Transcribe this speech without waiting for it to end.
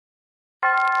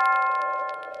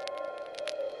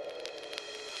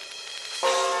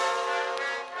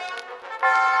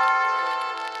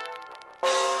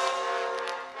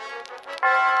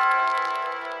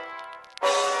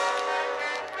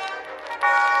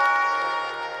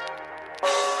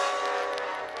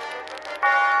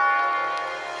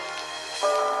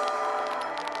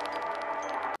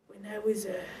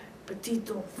always a petit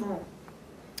enfant,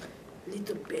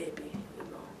 little baby, you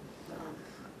know.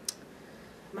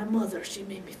 My mother, she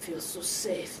made me feel so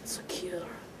safe and secure.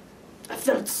 I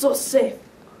felt so safe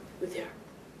with her.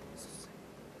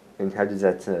 And how does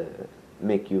that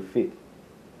make you feel?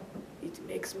 It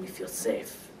makes me feel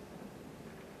safe.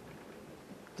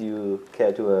 Do you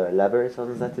care to elaborate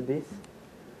on that a bit?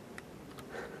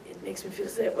 It makes me feel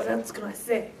safe. What else can I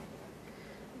say?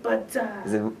 But,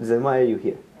 Then why are you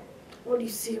here? well, you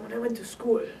see, when I went to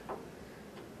school,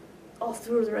 all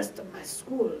through the rest of my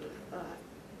school,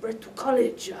 right to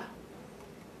college,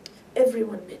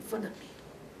 everyone made fun of me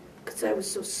because I was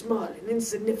so small and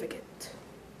insignificant.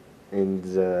 And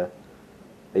are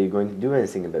you going to do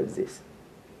anything about this?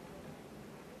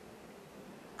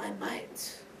 I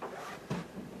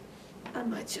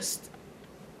might just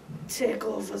take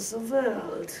over the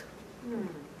world.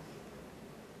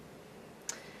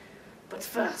 But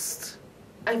first,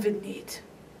 I would need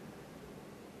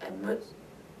a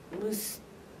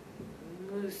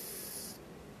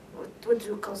what do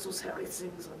you call those hairy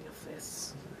things on your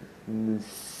face?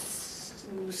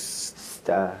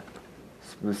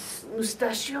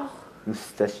 Mustachio?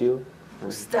 Mustachio?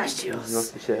 Mustachios. Not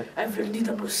too sure. I will need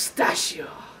a mustachio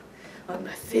on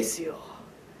my facio.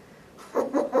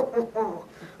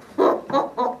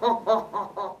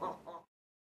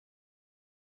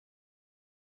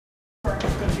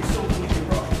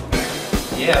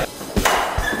 Yeah.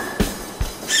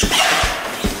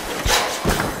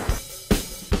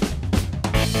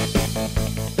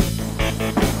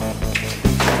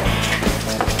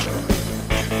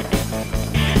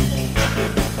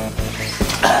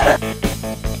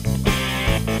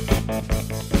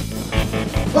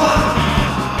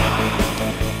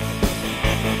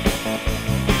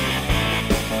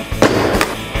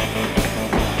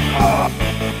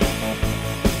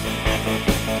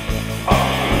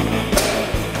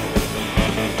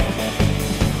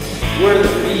 We're the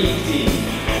B team.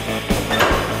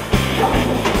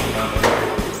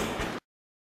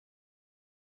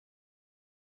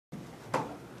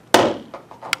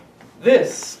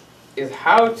 This is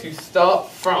how to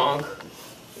stop Frank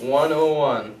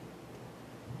 101.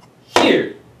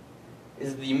 Here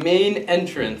is the main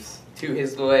entrance to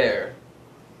his lair.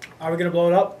 Are we gonna blow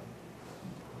it up?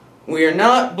 We are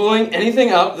not blowing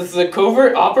anything up. This is a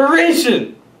covert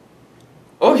operation.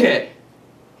 Okay.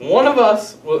 One of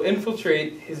us will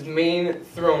infiltrate his main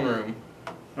throne room.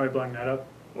 Are we blowing that up?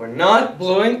 We're not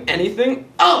blowing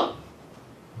anything up!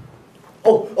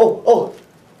 Oh!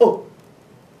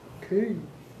 Okay.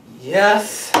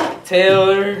 Yes,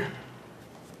 Taylor.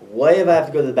 Why if I have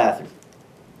to go to the bathroom?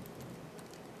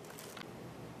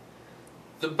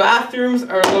 The bathrooms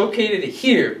are located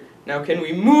here. Now can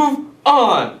we move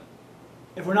on?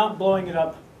 If we're not blowing it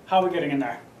up, how are we getting in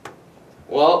there?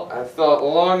 Well, I've thought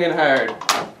long and hard.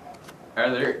 Are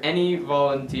there any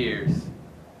volunteers?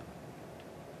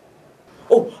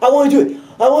 Oh, I want to do it!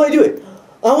 I want to do it!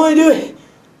 I want to do it!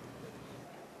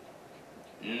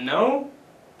 No?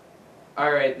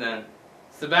 Alright then.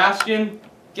 Sebastian,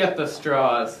 get the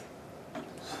straws.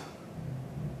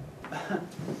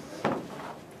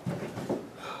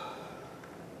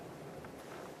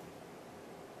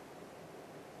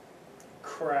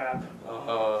 Crap.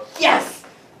 Yes!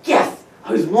 Yes! I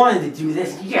always wanted to do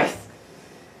this, yes!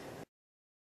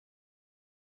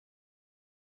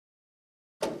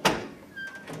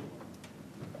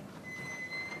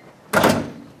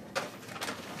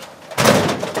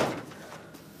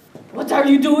 What are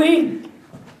you doing?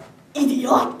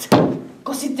 Idiot!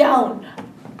 Go sit down.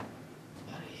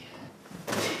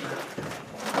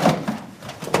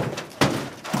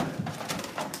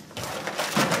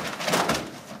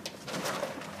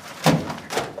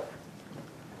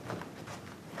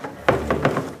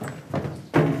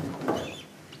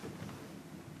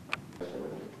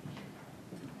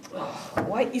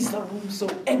 Why is the room so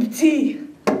empty?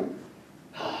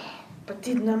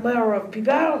 Petit number of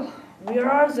people. Where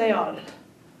are they all?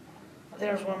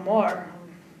 There's one more.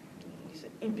 He's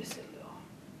an imbecile.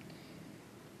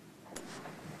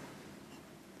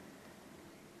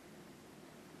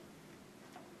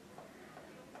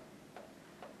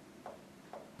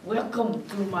 Welcome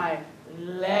to my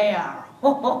lair.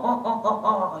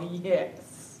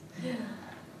 Yes.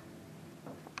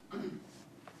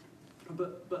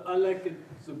 But I like it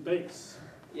the base.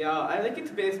 Yeah, I like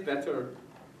its base better.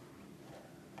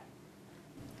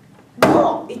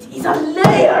 No, it is a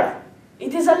lair.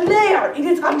 It is a lair. It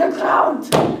is underground.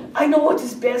 I know what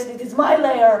is best. It is my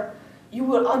lair. You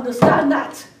will understand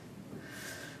that.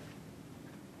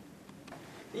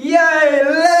 Yay,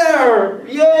 lair!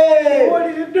 Yay! What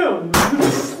did you do?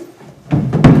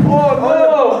 Oh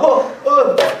no!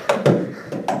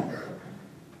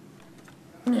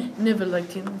 never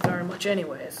liked him very much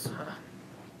anyways.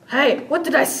 Hey, what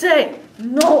did I say?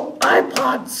 No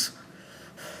iPods!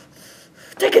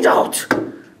 Take it out!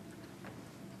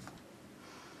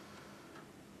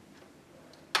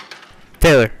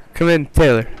 Taylor, come in,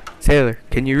 Taylor. Taylor,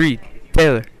 can you read?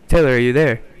 Taylor, Taylor, are you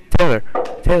there? Taylor,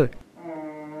 Taylor.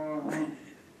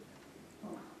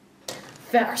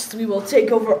 First, we will take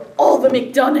over all the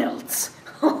McDonald's.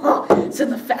 So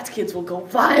the fat kids will go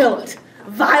wild.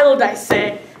 Wild, I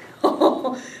say.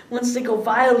 Once they go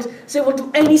wild, they will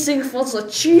do anything for the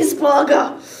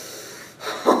cheeseburger.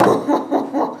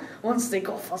 Once they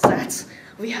go for that,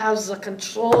 we have the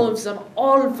control of them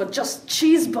all for just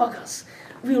cheeseburgers.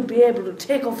 We'll be able to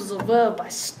take over the world by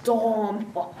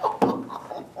storm.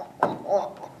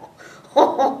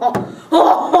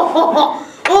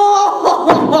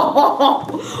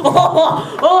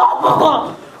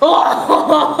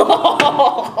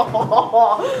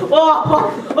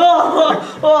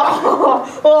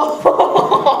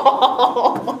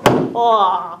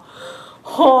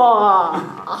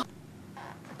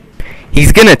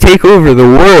 He's gonna take over the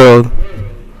world.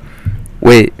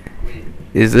 Wait,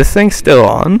 is this thing still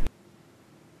on?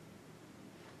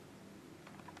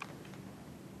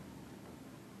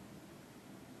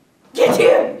 Get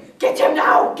him! Get him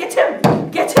now! Get him!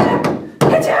 Get him!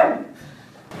 Get him!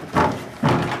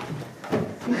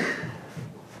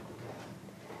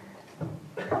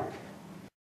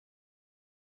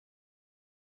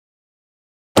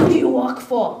 Who do you work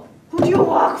for? Who do you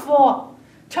work for?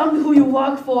 Tell me who you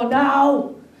work for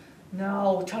now!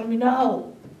 Now, tell me now.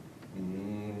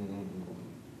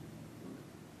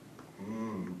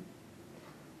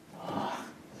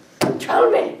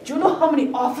 Tell me, do you know how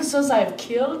many officers I have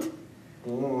killed?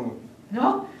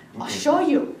 No? I'll show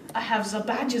you. I have the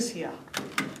badges here.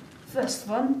 First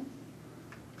one.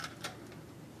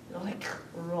 Like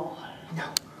roll. No.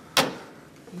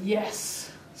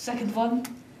 Yes. Second one.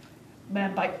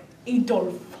 Man by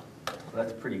Adolf.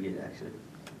 That's pretty good, actually.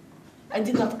 I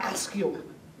did not ask you.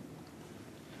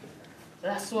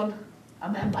 Last one. A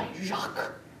man by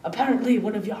Jacques. Apparently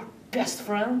one of your best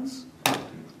friends.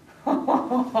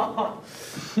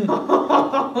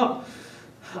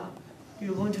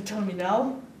 You're going to tell me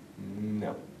now?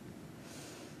 No.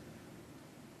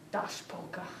 Dash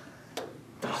poker.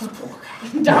 Dash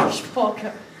poker. Dash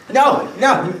poker. No,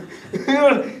 no.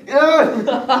 No.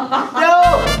 No.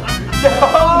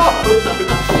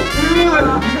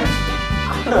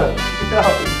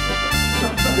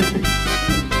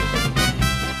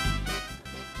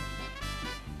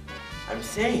 I'm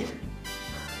sane.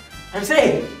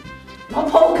 No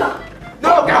poker.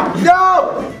 No, no, no,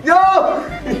 no,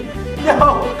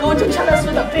 no. Going to tell us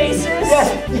where the base is? Yes,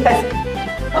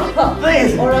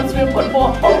 please. Or else we'll put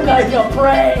more poker in your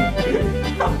brain.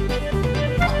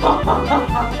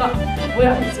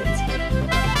 Where is it?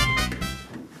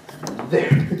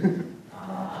 There.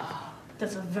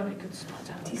 That's a very good spot.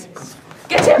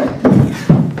 Get him!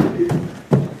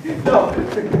 No.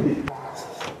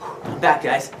 I'm back,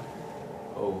 guys.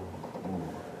 Oh.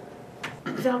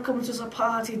 Welcome to the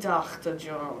party, Dr.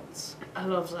 Jones. I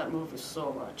love that movie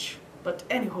so much. But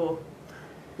anywho.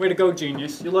 Way to go,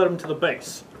 genius. You led him to the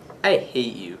base. I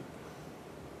hate you.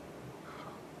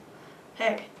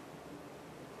 Hey,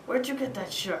 where'd you get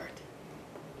that shirt?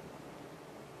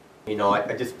 You know,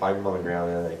 I just find them on the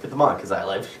ground and I put them on because I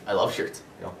love shirts,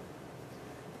 you know.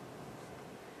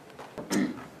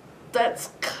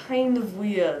 That's kind of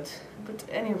weird. But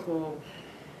anywho,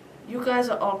 you guys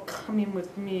are all coming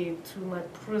with me to my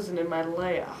prison in my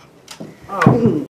lair.